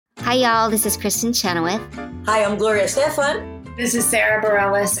Hi, y'all. This is Kristen Chenoweth. Hi, I'm Gloria Stefan. This is Sarah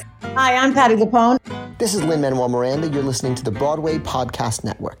Bareilles. Hi, I'm Patti LuPone. This is Lin-Manuel Miranda. You're listening to the Broadway Podcast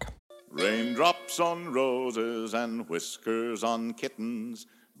Network. Raindrops on roses and whiskers on kittens,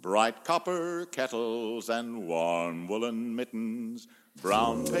 bright copper kettles and warm woolen mittens,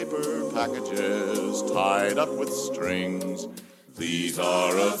 brown paper packages tied up with strings. These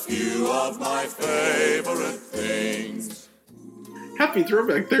are a few of my favorite things. Happy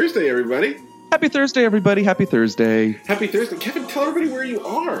Throwback Thursday, everybody. Happy Thursday, everybody. Happy Thursday. Happy Thursday. Kevin, tell everybody where you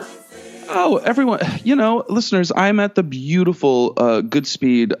are. Oh, everyone, listeners, I'm at the beautiful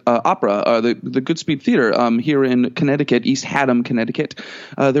Goodspeed Opera, the Goodspeed Theater here in Connecticut, East Haddam, Connecticut.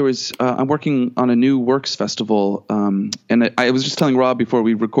 I'm working on a new works festival, and I was just telling Rob before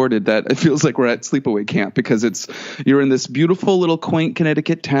we recorded that it feels like we're at sleepaway camp because you're in this beautiful little quaint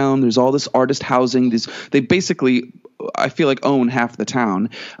Connecticut town. There's all this artist housing. They basically, I feel like, own half the town.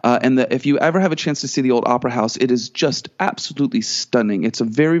 If you ever have a chance to see the old Opera House, it is just absolutely stunning. It's a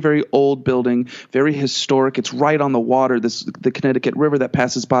very, very old building, very historic. It's right on the water, the Connecticut River that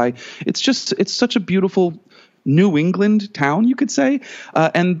passes by. It's such a beautiful New England town, you could say.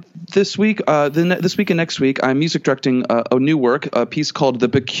 And this week and next week, I'm music directing a new work, a piece called The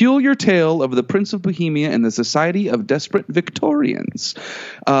Peculiar Tale of the Prince of Bohemia and the Society of Desperate Victorians.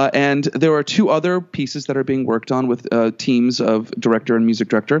 And there are two other pieces that are being worked on with teams of director and music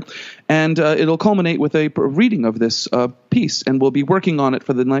director. And it'll culminate with a reading of this piece. And we'll be working on it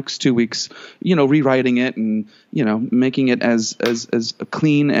for the next 2 weeks, rewriting it and, making it as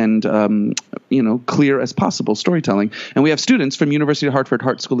clean and, clear as possible storytelling. And we have students from University of Hartford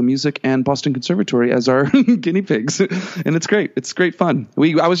Hart School of Music and Boston Conservatory as our guinea pigs. And it's great. It's great fun.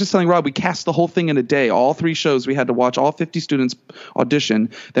 I was just telling Rob, we cast the whole thing in a day. All 3 shows, we had to watch all 50 students audition.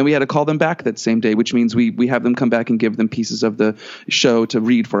 Then we had to call them back that same day, which means we have them come back and give them pieces of the show to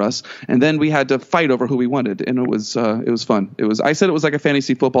read for us. And then we had to fight over who we wanted. And it was fun. I said it was like a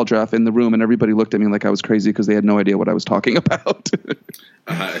fantasy football draft in the room, and everybody looked at me like I was crazy because they had no idea what I was talking about.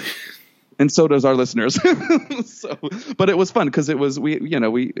 And so does our listeners. But it was fun because it was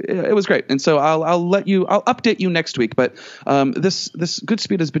great. And so I'll update you next week. But this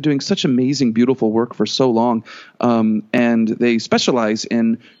Goodspeed has been doing such amazing, beautiful work for so long, and they specialize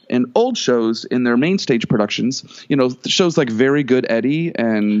in old shows in their main stage productions. Shows like Very Good Eddie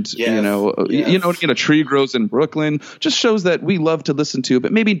and Tree Grows in Brooklyn. Just shows that we love to listen to,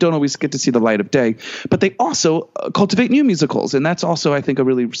 but maybe don't always get to see the light of day. But they also cultivate new musicals, and that's also, I think, a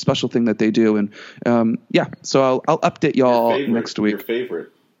really special thing that they do. And so I'll update y'all next week. Your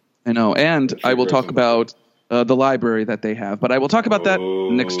favorite. I know, and I will talk about the library that they have, but I will talk about that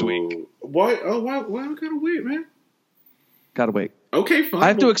next week. Why? Oh, why I gotta wait, man? Gotta wait. Okay, fine. I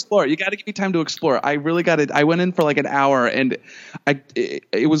have to explore. You got to give me time to explore. I really got it. I went in for like an hour, and I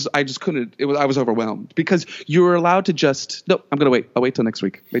just couldn't. I was overwhelmed because you were allowed to just. No, I'm gonna wait. I'll wait till next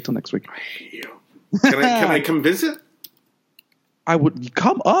week. Wait till next week. I hate you. Can I come visit? I would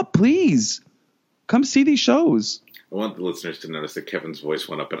come up, please. Come see these shows. I want the listeners to notice that Kevin's voice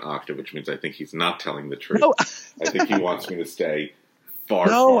went up an octave, which means I think he's not telling the truth. No. I think he wants me to stay far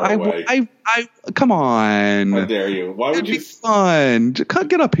away. I come on. How dare you? Why would you? It'd be fun.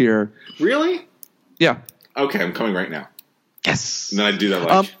 Get up here. Really? Yeah. Okay, I'm coming right now. Yes. And then I do that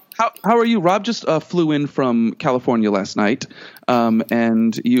like. How are you? Rob just flew in from California last night,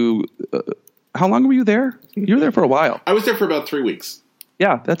 and you. How long were you there? You were there for a while. I was there for about 3 weeks.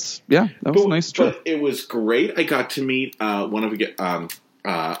 Yeah, that was a nice trip. But it was great. I got to meet one of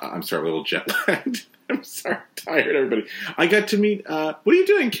I'm sorry, I'm a little jet lagged. I'm sorry, I'm tired, everybody. I got to meet. What are you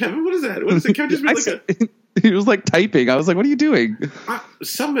doing, Kevin? What is that? What is it? Can I just be like He was like typing. I was like, "What are you doing?"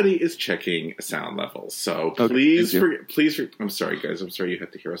 Somebody is checking sound levels. So okay, please. I'm sorry, guys. I'm sorry you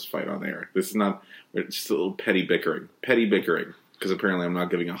had to hear us fight on air. This is not. It's just a little petty bickering. Because apparently I'm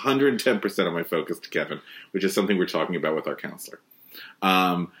not giving 110% of my focus to Kevin, which is something we're talking about with our counselor.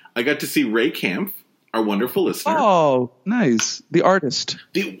 I got to see Ray Camp, our wonderful listener. Oh, nice. The artist.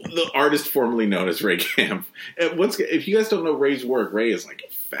 The artist formerly known as Ray Camp. If you guys don't know Ray's work, Ray is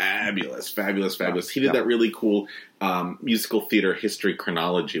like fabulous. He did that really cool musical theater history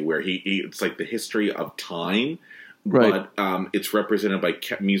chronology where it's like the history of time. Right. But it's represented by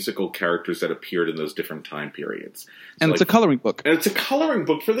musical characters that appeared in those different time periods. And it's a coloring book. And it's a coloring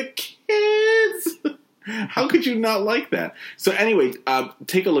book for the kids. How could you not like that? So anyway,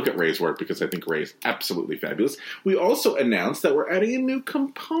 take a look at Ray's work because I think Ray is absolutely fabulous. We also announced that we're adding a new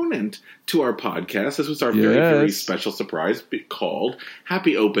component to our podcast. This was our very, very special surprise called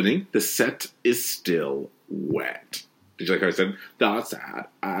Happy Opening. The Set is Still Wet. Did you like how I said, the sad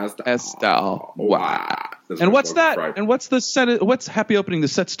as the Estelle. Wow. That's And my what's favorite that? fry. And what's the set? What's happy opening? The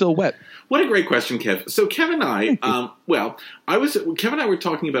set's still wet. What a great question, Kev. So Kevin and I, Kevin and I were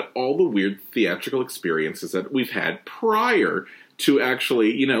talking about all the weird theatrical experiences that we've had prior to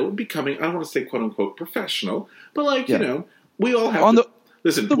actually, becoming, I don't want to say quote unquote professional, but we all have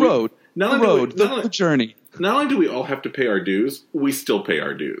the journey. Not only do we all have to pay our dues, we still pay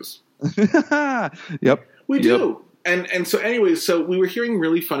our dues. Yep. We do. And so anyway, so we were hearing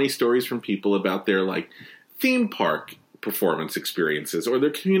really funny stories from people about their theme park performance experiences or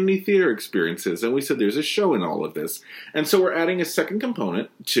their community theater experiences. And we said there's a show in all of this. And so we're adding a second component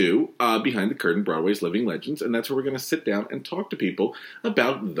to Behind the Curtain, Broadway's Living Legends. And that's where we're going to sit down and talk to people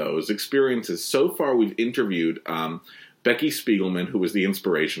about those experiences. So far, we've interviewed Becky Spiegelman, who was the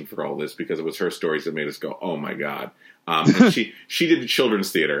inspiration for all this because it was her stories that made us go, oh my God. And she did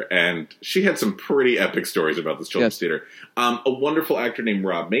children's theater, and she had some pretty epic stories about this children's theater. A wonderful actor named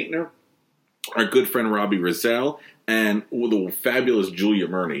Rob Maitner, our good friend Robbie Rozelle, and the fabulous Julia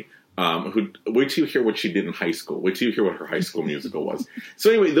Murney, wait till you hear what she did in high school. Wait till you hear what her high school musical was.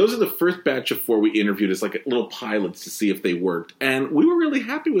 So anyway, those are the first batch of 4 we interviewed as little pilots to see if they worked. And we were really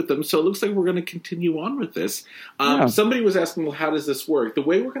happy with them, so it looks like we're going to continue on with this. Somebody was asking, well, how does this work? The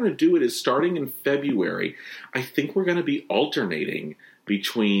way we're going to do it is starting in February. I think we're going to be alternating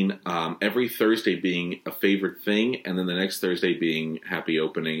between every Thursday being a favorite thing, and then the next Thursday being happy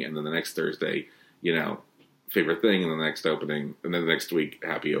opening, and then the next Thursday, favorite thing, and the next opening, and then the next week,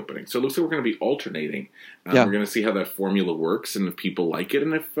 happy opening. So it looks like we're going to be alternating. We're going to see how that formula works, and if people like it,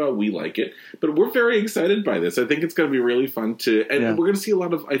 and if we like it. But we're very excited by this. I think it's going to be really fun and we're going to see a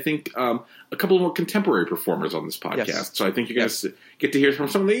lot of, I think, a couple more contemporary performers on this podcast. Yes. So I think you're going to get to hear from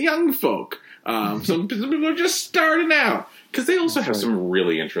some of the young folk. Some people are just starting out. Because they also have some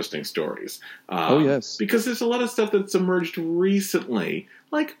really interesting stories. Because there's a lot of stuff that's emerged recently,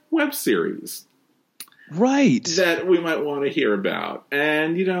 like web series. Right. That we might want to hear about.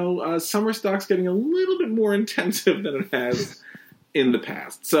 And, summer stock's getting a little bit more intensive than it has in the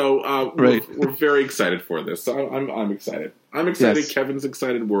past. So we're very excited for this. So I'm excited. I'm excited. Yes. Kevin's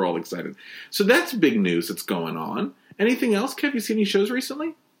excited. We're all excited. So that's big news that's going on. Anything else, Kev? You seen any shows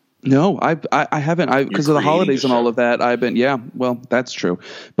recently? No, I haven't. Because of the holidays and all of that, I've been. Yeah, well, that's true.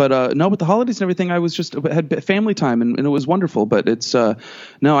 But no, with the holidays and everything, I was just had family time and it was wonderful. But it's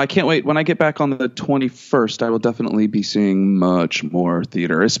no, I can't wait. When I get back on the 21st, I will definitely be seeing much more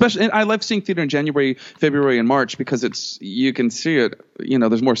theater. Especially, and I love seeing theater in January, February, and March because you can see it.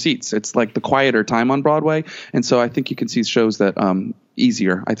 There's more seats. It's like the quieter time on Broadway, and so I think you can see shows that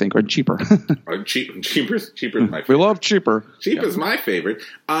easier, I think, or cheaper. Cheaper's my favorite. We love cheaper. Cheap is my favorite.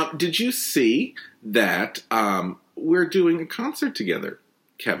 Did you see that we're doing a concert together,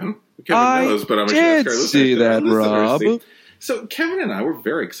 Kevin? Kevin knows, but I'm did see that, Rob. So Kevin and I were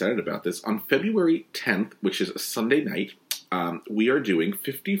very excited about this. On February 10th, which is a Sunday night, we are doing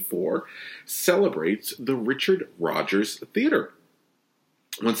 54 Celebrates the Richard Rodgers Theater.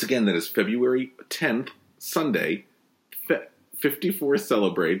 Once again, that is February 10th, Sunday, 54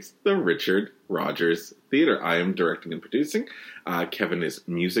 Celebrates the Richard Rodgers Theater. I am directing and producing. Kevin is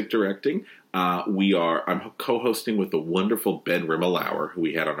music directing. I'm co-hosting with the wonderful Ben Rimmelauer, who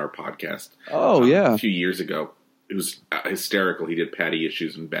we had on our podcast a few years ago. It was hysterical. He did Patty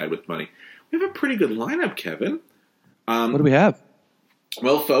Issues and Bad with Money. We have a pretty good lineup, Kevin. What do we have?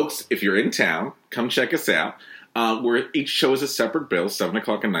 Well, folks, if you're in town, come check us out. Where each show is a separate bill. 7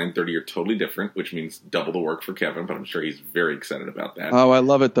 o'clock and 9:30 are totally different, which means double the work for Kevin, but I'm sure he's very excited about that. Oh, I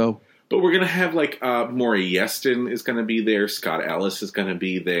love it, though. But we're going to have, Maury Yeston is going to be there. Scott Ellis is going to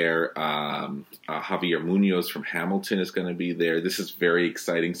be there. Javier Munoz from Hamilton is going to be there. This is very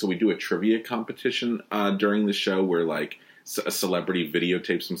exciting. So we do a trivia competition during the show where, a celebrity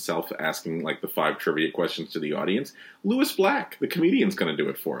videotapes himself asking, the 5 trivia questions to the audience. Louis Black, the comedian, is going to do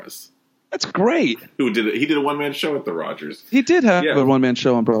it for us. That's great. He did a one-man show at the Rodgers. He did have a one-man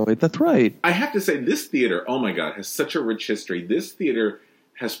show on Broadway. That's right. I have to say, this theater, oh my God, has such a rich history. This theater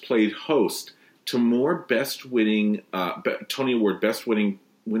has played host to more best-winning, Tony Award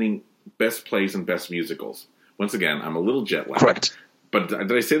winning best plays and best musicals. Once again, I'm a little jet-lagged. Correct. But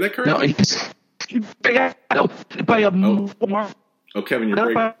did I say that correctly? Oh, Kevin, you're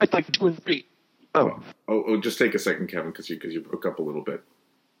breaking. Like 2 and 3. Oh, just take a second, Kevin, because you broke up a little bit.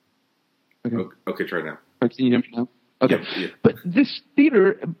 Okay, try now. Can you hear me now? Okay. Yeah. But this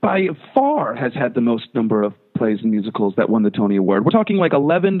theater, by far, has had the most number of plays and musicals that won the Tony Award. We're talking like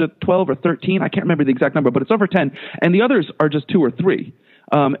 11 to 12 or 13. I can't remember the exact number, but it's over 10. And the others are just 2 or 3.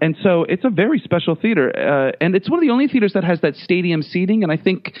 And so it's a very special theater. And it's one of the only theaters that has that stadium seating. And I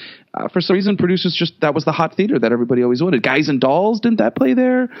think for some reason, producers that was the hot theater that everybody always wanted. Guys and Dolls, didn't that play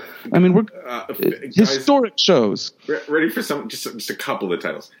there? I mean, we're historic shows. Ready for just a couple of the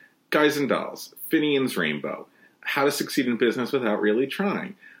titles. Guys and Dolls, Finian's Rainbow, How to Succeed in Business Without Really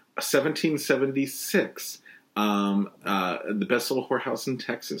Trying, 1776, The Best Little Whorehouse in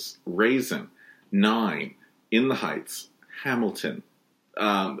Texas, Raisin, 9, In the Heights, Hamilton.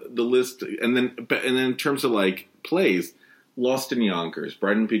 The list, and then in terms of like plays, Lost in Yonkers,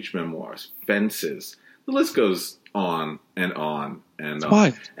 Brighton Beach Memoirs, Fences. The list goes on and on and on.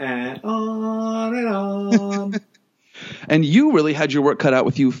 Why? And on and on. And you really had your work cut out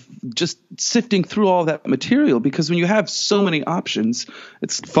with you just sifting through all that material, because when you have so many options,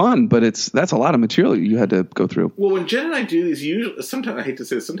 it's fun, but that's a lot of material you had to go through. Well, when Jen and I do these, usually, sometimes I hate to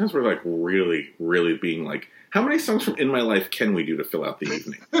say this, sometimes we're like really, really being like, how many songs from In My Life can we do to fill out the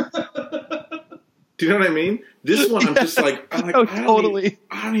evening? Do you know what I mean? This one, I'm just like, oh, totally.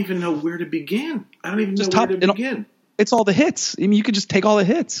 I don't even know where to begin. I don't even know where to begin. It's all the hits. I mean, you could just take all the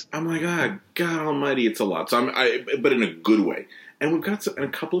hits. I'm like, God Almighty, it's a lot. So but in a good way. And we've got and a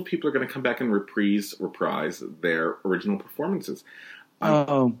couple of people are going to come back and reprise their original performances.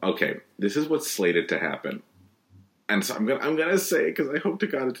 Okay, this is what's slated to happen, and so I'm gonna say it because I hope to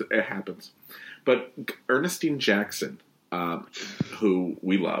God it happens. But Ernestine Jackson, who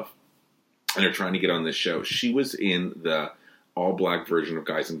we love, and are trying to get on this show, she was in the all-black version of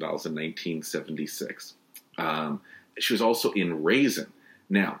Guys and Dolls in 1976. She was also in Raisin.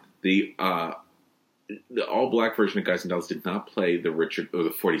 Now, the all-black version of Guys and Dolls did not play the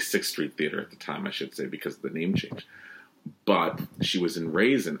 46th Street Theater at the time, I should say, because of the name change. But she was in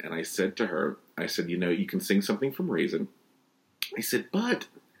Raisin, and I said to her, you can sing something from Raisin. I said, but,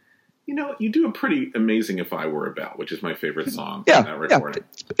 you do a pretty amazing If I Were a Belle, which is my favorite song on that recording.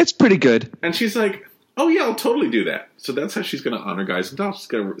 Yeah, it's pretty good. And she's like, oh, yeah, I'll totally do that. So that's how she's going to honor Guys and Dolls. She's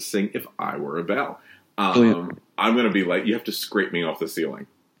going to sing If I Were a Belle. I'm going to be like, you have to scrape me off the ceiling.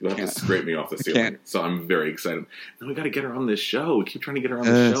 You'll have to scrape me off the ceiling. So I'm very excited. Now we got to get her on this show. We keep trying to get her on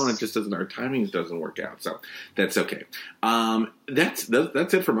the show, and it just doesn't. Our timing doesn't work out. So that's okay. That's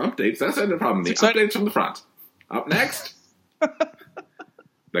it from updates. That's not the problem. The updates from the front. Up next,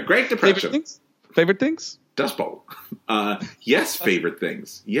 the Great Depression. Favorite things? Dust Bowl. Yes, favorite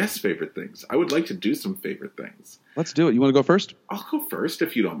things. Yes, favorite things. I would like to do some favorite things. Let's do it. You want to go first? I'll go first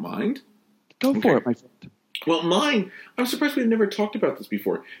if you don't mind. Go for it, my friend. Well, mine, I'm surprised we've never talked about this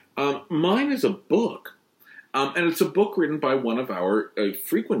before. Mine is a book. And it's a book written by one of our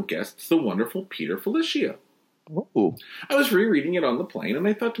frequent guests, the wonderful Peter Felicia. Oh. I was rereading it on the plane, and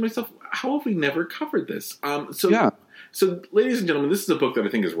I thought to myself, how have we never covered this? So, ladies and gentlemen, this is a book that I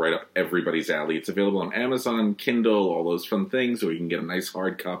think is right up everybody's alley. It's available on Amazon, Kindle, all those fun things, or you can get a nice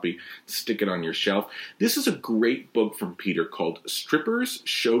hard copy, stick it on your shelf. This is a great book from Peter called Strippers,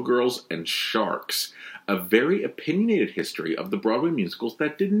 Showgirls, and Sharks, a very opinionated history of the Broadway musicals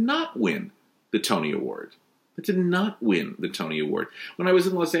that did not win the Tony Award. That did not win the Tony Award. When I was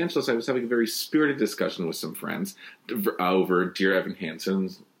in Los Angeles, I was having a very spirited discussion with some friends over Dear Evan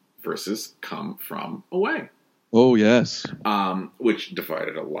Hansen's versus Come From Away. Oh, yes. Which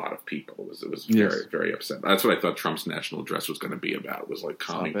divided a lot of people. It was very, very upset. That's what I thought Trump's national address was going to be about, was like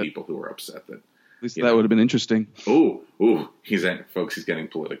calming people who were upset that. At least that would have been interesting. He's getting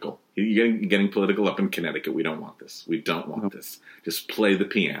political. He's getting political up in Connecticut. We don't want this. We don't want this. Just play the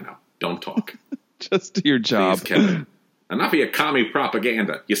piano. Don't talk. Just do your job. Please, Kevin. Enough of your commie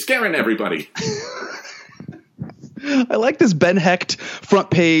propaganda. You're scaring everybody. I like this Ben Hecht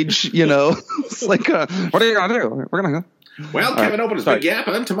front page, It's like, what are you going to do? We're going to go. Well, Kevin opened his big yap,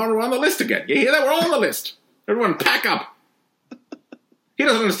 and then tomorrow we're on the list again. You hear that? We're all on the list. Everyone pack up. He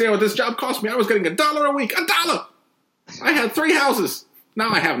doesn't understand what this job cost me. I was getting $1 a week. $1! I had 3 houses. Now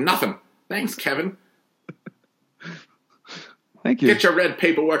I have nothing. Thanks, Kevin. Thank you. Get your red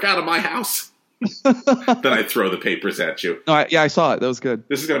paperwork out of my house. Then I throw the papers at you. No, I saw it. That was good.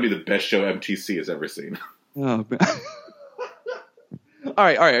 This is going to be the best show MTC has ever seen. Oh, man. All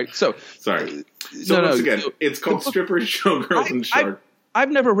right. So sorry. So once again, it's called Strippers, Showgirls, and Sharks. I've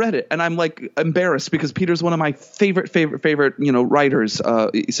never read it, and I'm like embarrassed because Peter's one of my favorite writers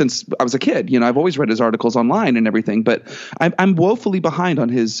since I was a kid. I've always read his articles online and everything, but I'm woefully behind on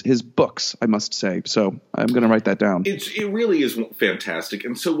his books, I must say. So I'm going to write that down. It really is fantastic.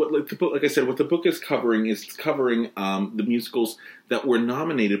 And so what the book is covering the musicals that were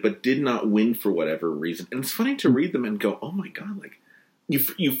nominated but did not win for whatever reason. And it's funny to read them and go, oh my God, like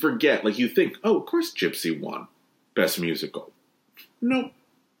you forget, like you think, oh, of course Gypsy won Best Musical. Nope.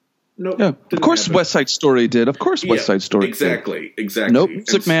 Yeah, of course happen. West Side Story did. Of course West Side Story exactly, did. Exactly. Nope,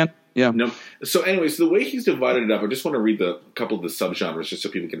 Sick Man. Yeah. Nope. So anyways, the way he's divided it up, I just want to read a couple of the subgenres just so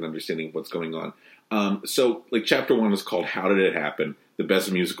people get an understanding of what's going on. So like chapter 1 is called How Did It Happen? The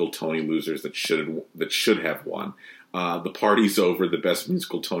Best Musical Tony Losers that should have won. The Party's Over, the Best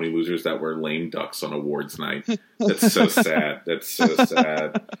Musical Tony Losers that were lame ducks on awards night. That's so sad. That's so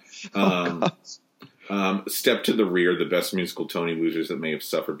sad. Step to the Rear, the Best Musical Tony Losers that may have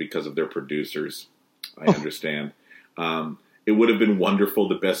suffered because of their producers. I understand. It Would Have Been Wonderful,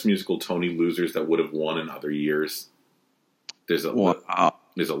 the Best Musical Tony Losers that would have won in other years. There's a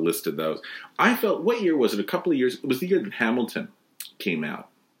list of those. I felt, what year was it? A couple of years. It was the year that Hamilton came out.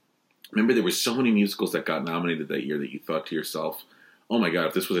 Remember, there were so many musicals that got nominated that year that you thought to yourself, oh my God,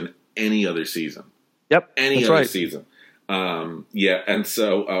 if this was in any other season. Yep. Any other season. And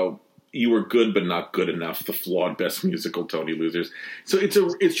so You Were Good But Not Good Enough, the flawed Best Musical Tony Losers. So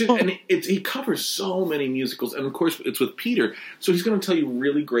he covers so many musicals, and of course it's with Peter, so he's going to tell you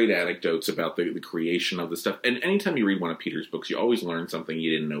really great anecdotes about the creation of the stuff. And anytime you read one of Peter's books, you always learn something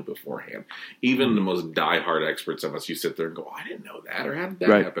you didn't know beforehand. Even the most diehard experts of us, you sit there and go, oh, I didn't know that, or how did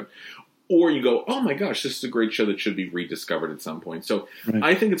that happen? Or you go, oh my gosh, this is a great show that should be rediscovered at some point. So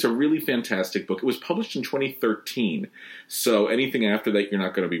I think it's a really fantastic book. It was published in 2013. So anything after that, you're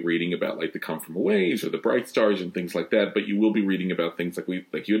not going to be reading about like the Come From Aways or the Bright Stars and things like that. But you will be reading about things like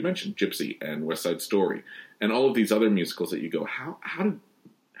you had mentioned, Gypsy and West Side Story and all of these other musicals that you go, how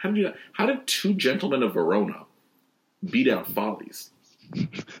did Two Gentlemen of Verona beat out Follies?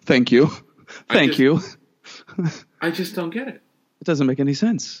 Thank you. I just don't get it. It doesn't make any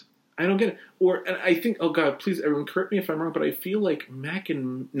sense. I don't get it. And I think, oh God, please, everyone, correct me if I'm wrong, but I feel like Mac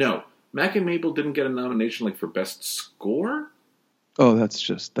and Mabel didn't get a nomination like for Best Score. Oh,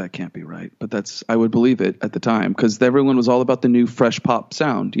 that can't be right. But I would believe it at the time because everyone was all about the new fresh pop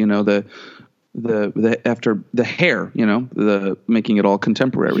sound. You know, the after the hair. You know, the making it all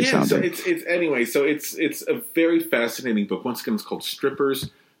contemporary sounding. So it's a very fascinating book. Once again, it's called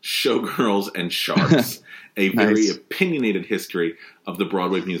Strippers, Showgirls, and Sharks. A very opinionated history of the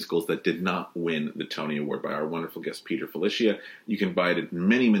Broadway musicals that did not win the Tony Award by our wonderful guest, Peter Felicia. You can buy it in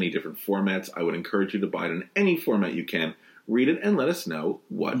many, many different formats. I would encourage you to buy it in any format you can. Read it and let us know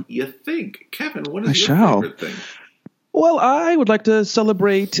what you think. Kevin, what is your favorite thing? Well, I would like to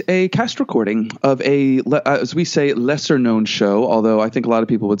celebrate a cast recording of as we say, lesser-known show, although I think a lot of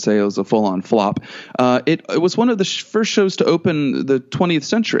people would say it was a full-on flop. It was one of the first shows to open the 20th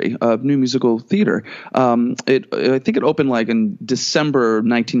century of new musical theater. I think it opened like in December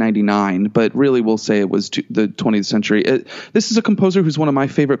 1999, but really we'll say it was the 20th century. This is a composer who's one of my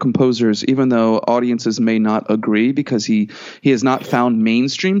favorite composers, even though audiences may not agree because he has not found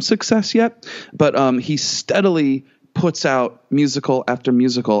mainstream success yet, but he steadily puts out musical after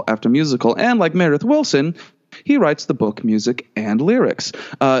musical after musical. And like Meredith Willson, he writes the book, music, and lyrics.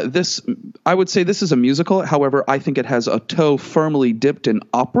 I would say this is a musical. However, I think it has a toe firmly dipped in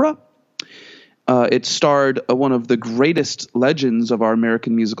opera. It starred one of the greatest legends of our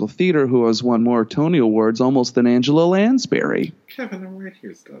American musical theater who has won more Tony Awards almost than Angela Lansbury. Kevin, I'm right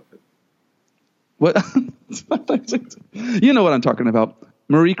here. Stop it. What? You know what I'm talking about.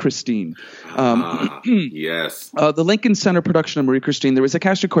 Marie Christine. Yes. The Lincoln Center production of Marie Christine, there was a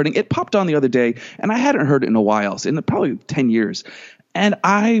cast recording. It popped on the other day, and I hadn't heard it in a while, in probably 10 years. And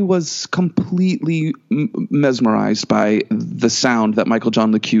I was completely mesmerized by the sound that Michael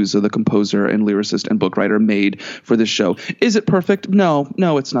John LaChiusa, the composer and lyricist and book writer, made for this show. Is it perfect? No,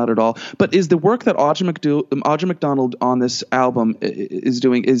 it's not at all. But is the work that Audra McDonald on this album is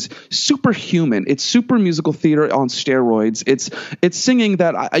doing is superhuman. It's super musical theater on steroids. It's singing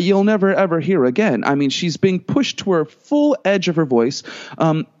that you'll never, ever hear again. I mean, she's being pushed to her full edge of her voice.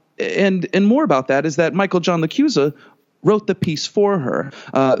 And more about that is that Michael John LaChiusa wrote the piece for her.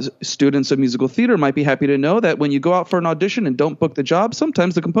 Students of musical theater might be happy to know that when you go out for an audition and don't book the job,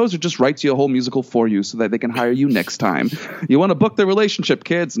 sometimes the composer just writes you a whole musical for you so that they can hire you next time. You want to book the relationship,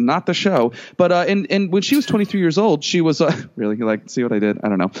 kids, not the show. But and when she was 23 years old, she was really like, see what I did? I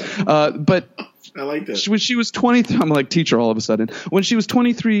don't know. But I like that. When she was 23, I'm like teacher all of a sudden. When she was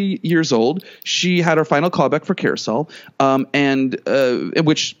 23 years old, she had her final callback for Carousel, and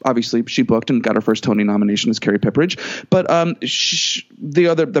which obviously she booked and got her first Tony nomination as Carrie Pipperidge. But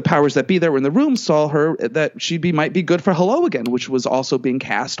the powers that be that were in the room saw her that might be good for Hello Again, which was also being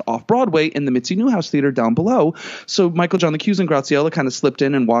cast off Broadway in the Mitzi Newhouse Theater down below. So Michael John LaChiusa and Graciela kind of slipped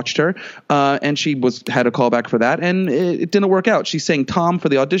in and watched her, and she had a callback for that, and it didn't work out. She sang Tom for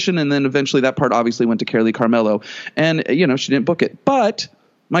the audition, and then eventually that part obviously went to Carolee Carmello, and she didn't book it. But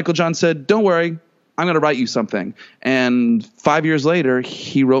Michael John said, "Don't worry, I'm going to write you something." And 5 years later,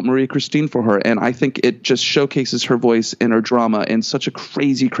 he wrote Marie Christine for her. And I think it just showcases her voice and her drama in such a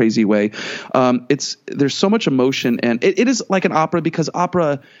crazy, crazy way. There's so much emotion, and it is like an opera, because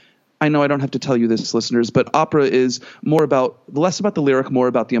opera, I know I don't have to tell you this, listeners, but opera is less about the lyric, more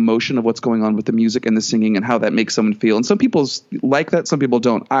about the emotion of what's going on with the music and the singing and how that makes someone feel. And some people like that, some people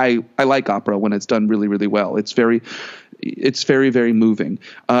don't. I like opera when it's done really, really well. It's very, very moving.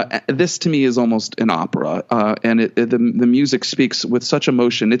 This to me is almost an opera, and the music speaks with such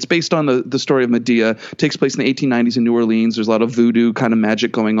emotion. It's based on the story of Medea. It takes place in the 1890s in New Orleans. There's a lot of voodoo kind of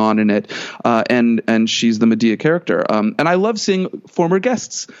magic going on in it, and she's the Medea character. And I love seeing former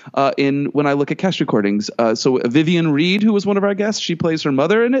guests when I look at cast recordings. So Vivian Reed, who was one of our guests, she plays her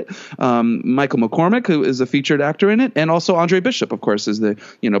mother in it. Michael McCormick, who is a featured actor in it, and also Andre Bishop, of course, is the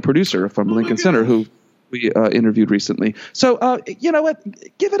producer from Lincoln Center, who we interviewed recently. So you know what?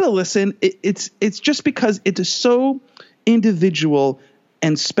 Give it a listen. It's just because it is so individual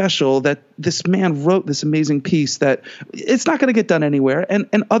and special that this man wrote this amazing piece that it's not going to get done anywhere. And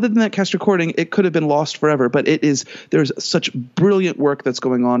other than that cast recording, it could have been lost forever. But there's such brilliant work that's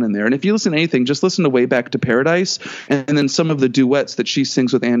going on in there. And if you listen to anything, just listen to Way Back to Paradise and then some of the duets that she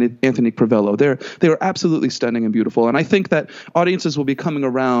sings with Anthony Crivello. They are absolutely stunning and beautiful. And I think that audiences will be coming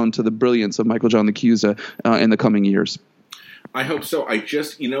around to the brilliance of Michael John LaChiusa in the coming years. I hope so.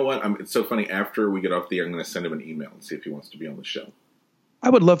 You know what? It's so funny. After we get off the air, I'm going to send him an email and see if he wants to be on the show. I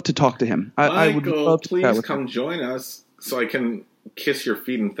would love to talk to him. I would love to please come join us so I can kiss your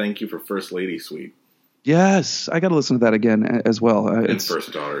feet and thank you for First Lady Suite. Yes, I got to listen to that again as well. And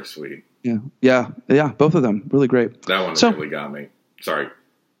First Daughter Suite. Yeah, both of them really great. That one really got me. Sorry.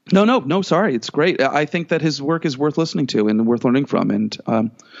 No, sorry. It's great. I think that his work is worth listening to and worth learning from. And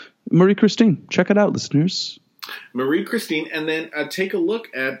Marie Christine, check it out, listeners. Marie Christine, and then take a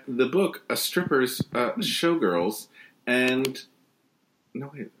look at the book, A Stripper's Showgirls, and... No,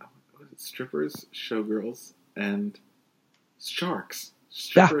 wait. What is it? Strippers, Showgirls, and Sharks.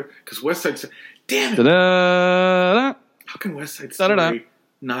 Because West Side Story... Damn it! Da-da-da. How can West Side Story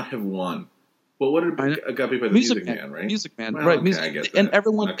not have won? Well, what did it got beat by the Music Man, right? Music Man, well, right. Okay, Music, I get that. And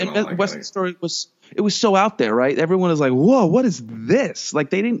everyone... And West Side Story was so out there, right? Everyone was like, whoa, what is this? Like,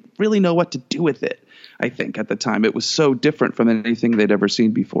 they didn't really know what to do with it, I think, at the time. It was so different from anything they'd ever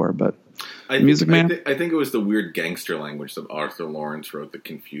seen before, but... Music Man? I think it was the weird gangster language that Arthur Lawrence wrote that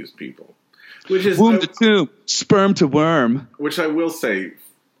confused people. Which is womb to tomb, sperm to worm. Which I will say,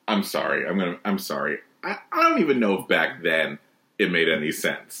 I'm sorry. I'm sorry. I don't even know if back then it made any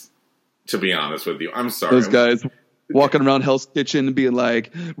sense. To be honest with you, I'm sorry. Those guys walking around Hell's Kitchen and being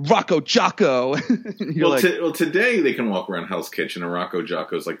like, Rocco Jocko. Well, today they can walk around Hell's Kitchen and Rocco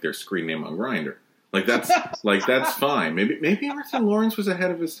Jocko's like their screen name on Grindr. Like that's fine. Maybe Arthur Lawrence was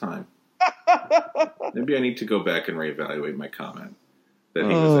ahead of his time. Maybe I need to go back and reevaluate my comment that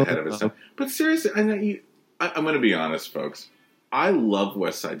he was ahead of his time. But seriously, I'm going to be honest, folks. I love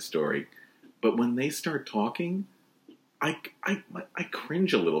West Side Story, but when they start talking, I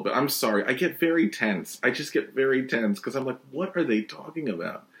cringe a little bit. I'm sorry. I get very tense. I just get very tense because I'm like, what are they talking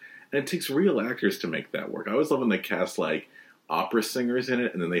about? And it takes real actors to make that work. I always love when they cast like opera singers in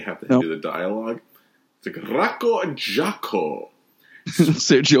it, and then they have to do the dialogue. It's like Rocco and Jocko.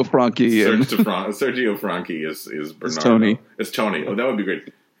 Sergio Franchi. Sergio Franchi is Bernardo. It's Tony. It's Tony. Oh, that would be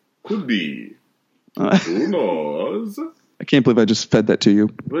great. Could be. Who knows? I can't believe I just fed that to you.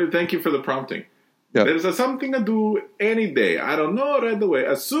 Well, thank you for the prompting. Yeah. There's something to do any day. I don't know right away.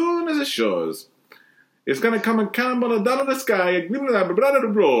 As soon as it shows, it's going to come and come down in the sky and gleam like brother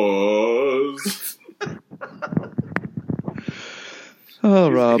bros.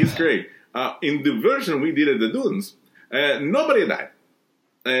 Oh, Rob. He's great. In the version we did at the Dunes, nobody died.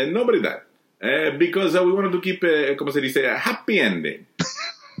 Nobody died. Because we wanted to keep, como se dice, a happy ending.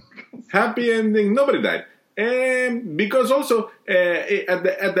 Happy ending, nobody died. Because also, at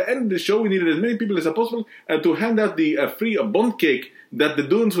the end of the show, we needed as many people as possible to hand out the free bond cake that the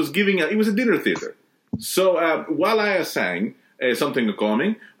Dunes was giving. It was a dinner theater. So while I sang something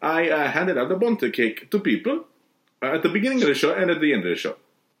calming, I handed out the bond cake to people at the beginning of the show and at the end of the show.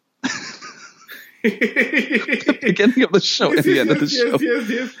 Beginning of the show and the end of the show.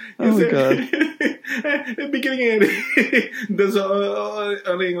 Yes. Oh my God. Beginning and end. That's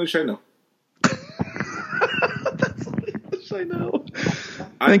only English I know. Yes, I know.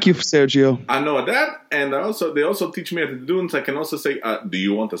 Thank you, Sergio. I know that, and they also teach me at the Dunes. I can also say, "Do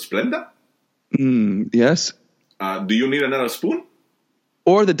you want a Splenda?" Yes. Do you need another spoon?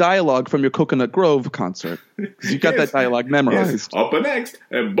 Or the dialogue from your Coconut Grove concert. You got that dialogue memorized. Yes. Up next,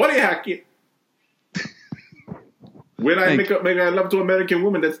 Buddy Hackett. When I make love to American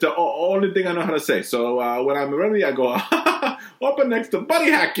woman, that's the only thing I know how to say. So when I'm ready, I go, up next to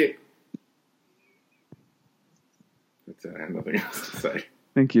Buddy Hackett. That's it. I have nothing else to say.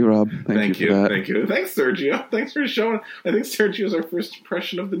 Thank you, Rob. Thank you. Thank you. Thanks, Sergio. Thanks for showing. I think Sergio's our first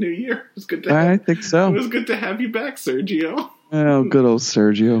impression of the new year. It was good to I think so. It was good to have you back, Sergio. Oh, good old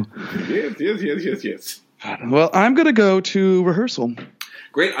Sergio. Yes. Well, I'm going to go to rehearsal.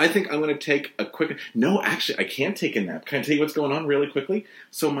 Great. I think I'm going to take a quick... No, actually, I can't take a nap. Can I tell you what's going on really quickly?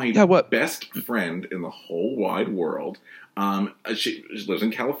 So my best friend in the whole wide world, she lives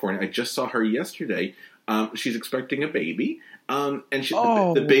in California. I just saw her yesterday. She's expecting a baby. And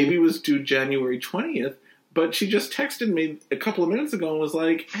the baby was due January 20th. But she just texted me a couple of minutes ago and was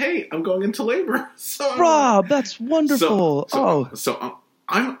like, "Hey, I'm going into labor." So Rob, that's wonderful. So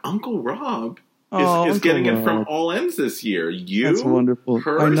I'm Uncle Rob is getting it from all ends this year. That's wonderful.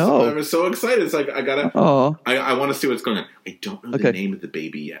 Her, I know. I'm so excited. It's like I want to see what's going on. I don't know the name of the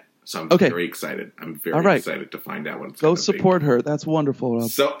baby yet, so I'm very excited. I'm very excited to find out what it's going to be. Go support her. That's wonderful, Rob.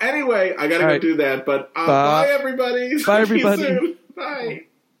 So anyway, I got to go do that. But bye, everybody. Bye, everybody. See you soon. Bye.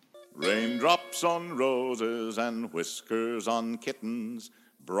 Raindrops on roses and whiskers on kittens,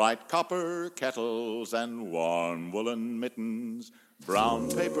 bright copper kettles and warm woolen mittens, brown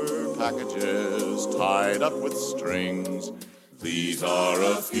paper packages tied up with strings. These are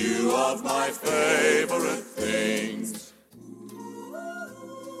a few of my favorite things.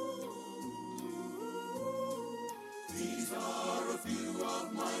 These are a few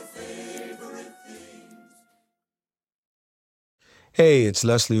of my favorite things. Hey, it's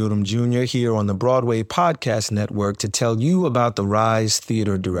Leslie Odom Jr. here on the Broadway Podcast Network to tell you about the Rise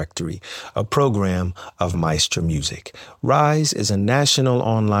Theater Directory, a program of Maestro Music. Rise is a national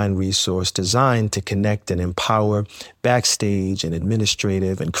online resource designed to connect and empower backstage and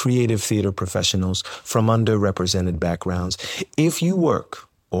administrative and creative theater professionals from underrepresented backgrounds. If you work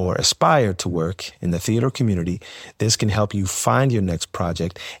or aspire to work in the theater community, this can help you find your next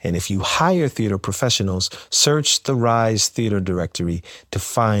project. And if you hire theater professionals, search the Rise Theater Directory to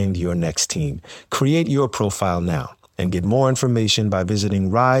find your next team. Create your profile now and get more information by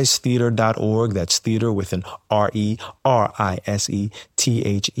visiting risetheater.org. That's theater with an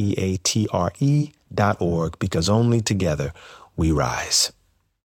RERISETHEATRE.org, because only together we rise.